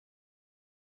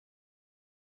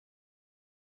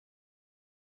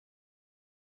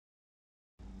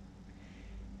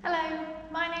Hello,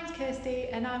 my name's Kirsty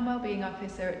and I'm Wellbeing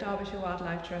Officer at Derbyshire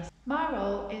Wildlife Trust. My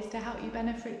role is to help you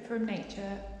benefit from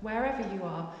nature wherever you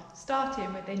are,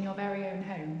 starting within your very own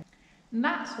home. And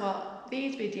that's what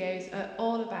these videos are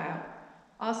all about.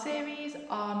 Our series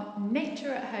on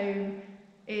nature at home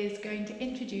is going to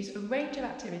introduce a range of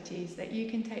activities that you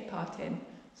can take part in,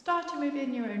 starting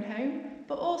within your own home,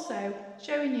 but also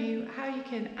showing you how you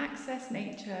can access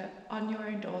nature on your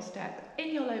own doorstep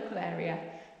in your local area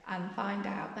and find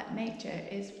out that nature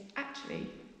is actually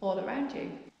all around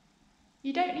you.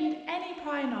 You don't need any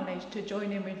prior knowledge to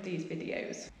join in with these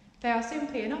videos. They are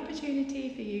simply an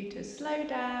opportunity for you to slow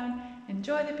down,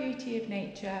 enjoy the beauty of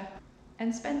nature,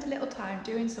 and spend a little time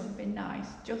doing something nice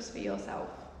just for yourself.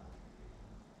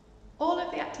 All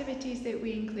of the activities that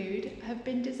we include have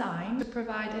been designed to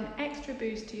provide an extra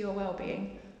boost to your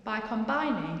well-being by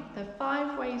combining the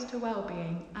 5 ways to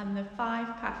well-being and the 5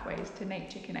 pathways to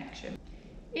nature connection.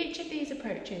 Each of these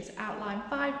approaches outline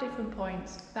 5 different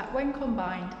points that, when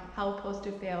combined, help us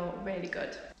to feel really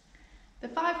good. The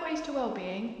 5 ways to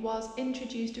well-being was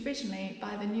introduced originally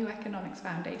by the New Economics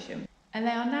Foundation, and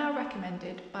they are now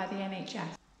recommended by the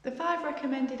NHS. The 5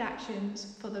 recommended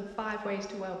actions for the 5 ways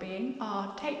to well-being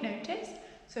are: take notice,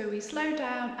 so we slow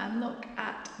down and look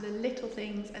at the little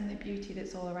things and the beauty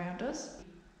that's all around us.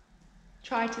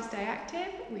 Try to stay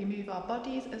active, we move our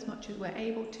bodies as much as we're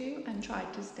able to and try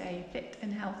to stay fit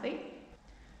and healthy.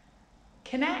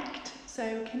 Connect,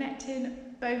 so connecting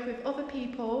both with other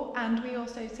people, and we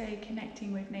also say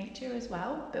connecting with nature as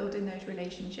well, building those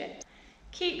relationships.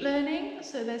 Keep learning,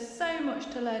 so there's so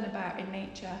much to learn about in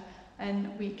nature and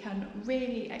we can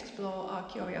really explore our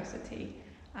curiosity,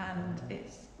 and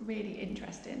it's really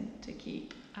interesting to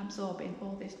keep absorbing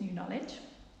all this new knowledge.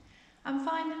 And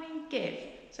finally, give.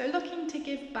 So looking to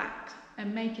give back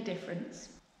and make a difference.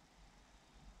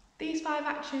 These 5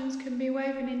 actions can be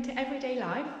woven into everyday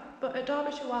life, but at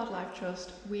Derbyshire Wildlife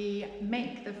Trust we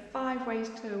make the 5 ways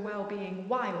to well-being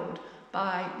wild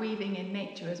by weaving in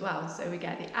nature as well, so we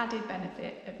get the added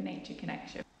benefit of nature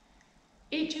connection.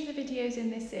 Each of the videos in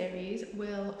this series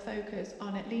will focus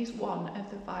on at least one of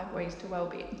the 5 ways to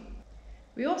well-being.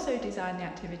 We also design the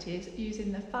activities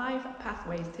using the 5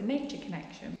 pathways to nature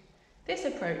connection. This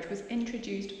approach was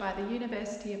introduced by the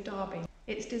University of Derby.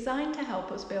 It's designed to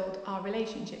help us build our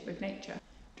relationship with nature.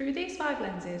 Through these 5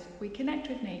 lenses, we connect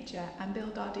with nature and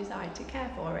build our desire to care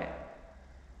for it.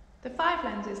 The 5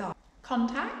 lenses are: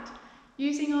 contact,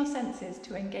 using our senses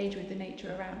to engage with the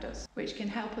nature around us, which can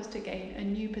help us to gain a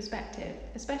new perspective,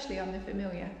 especially on the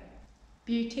familiar.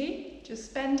 Beauty, just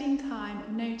spending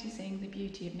time noticing the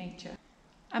beauty of nature.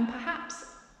 And perhaps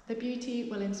the beauty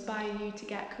will inspire you to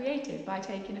get creative by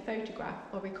taking a photograph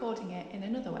or recording it in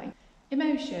another way.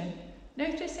 Emotion,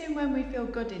 noticing when we feel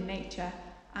good in nature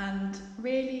and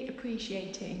really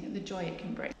appreciating the joy it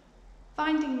can bring.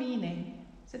 Finding meaning,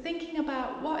 so thinking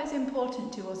about what is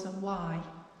important to us and why.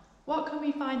 What can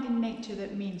we find in nature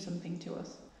that means something to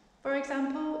us? For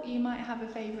example, you might have a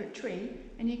favourite tree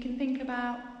and you can think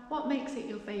about what makes it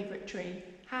your favourite tree.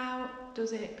 How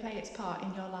does it play its part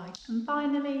in your life? And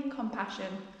finally,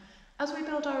 compassion. As we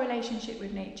build our relationship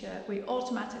with nature, we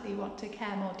automatically want to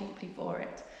care more deeply for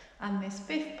it. And this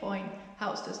 5th point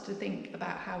helps us to think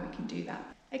about how we can do that.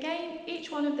 Again, each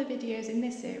one of the videos in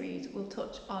this series will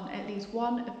touch on at least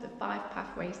one of the 5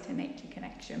 pathways to nature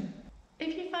connection.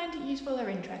 If you find it useful or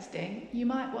interesting, you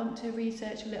might want to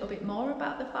research a little bit more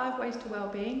about the 5 ways to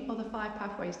well-being or the 5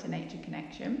 pathways to nature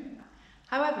connection.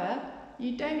 However,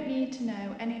 you don't need to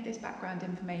know any of this background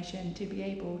information to be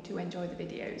able to enjoy the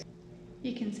videos.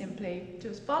 You can simply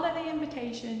just follow the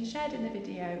invitation shared in the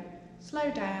video, slow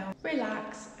down,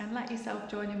 relax, and let yourself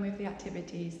join in with the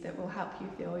activities that will help you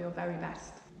feel your very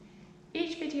best.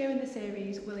 Each video in the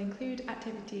series will include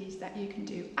activities that you can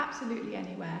do absolutely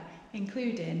anywhere,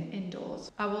 including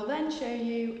indoors. I will then show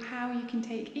you how you can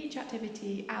take each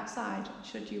activity outside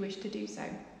should you wish to do so.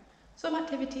 Some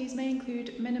activities may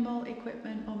include minimal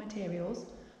equipment or materials,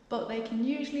 but they can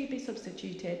usually be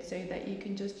substituted so that you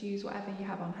can just use whatever you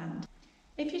have on hand.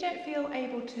 If you don't feel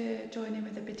able to join in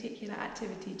with a particular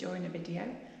activity during a video,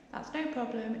 that's no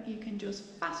problem. You can just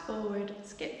fast forward,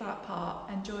 skip that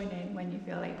part and join in when you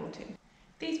feel able to.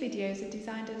 These videos are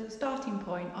designed as a starting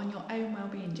point on your own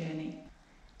wellbeing journey.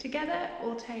 Together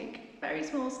we'll take very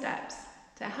small steps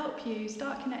to help you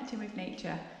start connecting with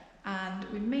nature, and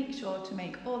we make sure to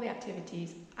make all the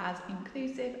activities as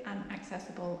inclusive and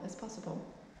accessible as possible.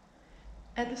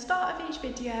 At the start of each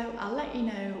video, I'll let you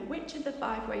know which of the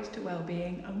 5 ways to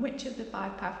wellbeing and which of the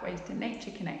 5 pathways to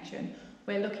nature connection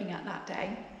we're looking at that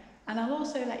day, and I'll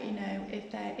also let you know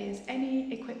if there is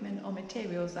any equipment or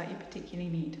materials that you particularly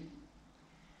need.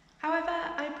 However,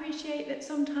 I appreciate that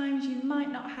sometimes you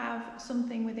might not have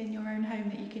something within your own home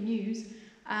that you can use,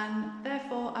 and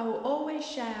therefore I will always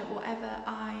share whatever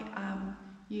I am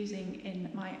using in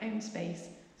my own space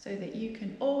so that you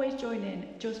can always join in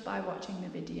just by watching the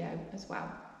video as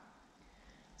well.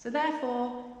 So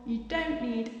therefore, you don't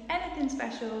need anything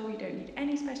special, you don't need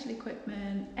any special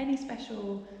equipment, any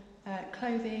special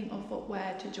clothing or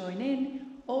footwear to join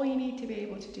in. All you need to be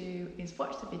able to do is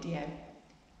watch the video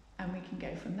and we can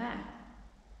go from there.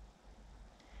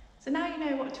 So now you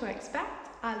know what to expect.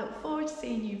 I look forward to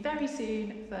seeing you very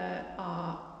soon for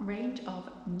our range of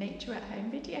nature at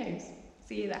home videos.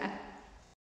 See you there.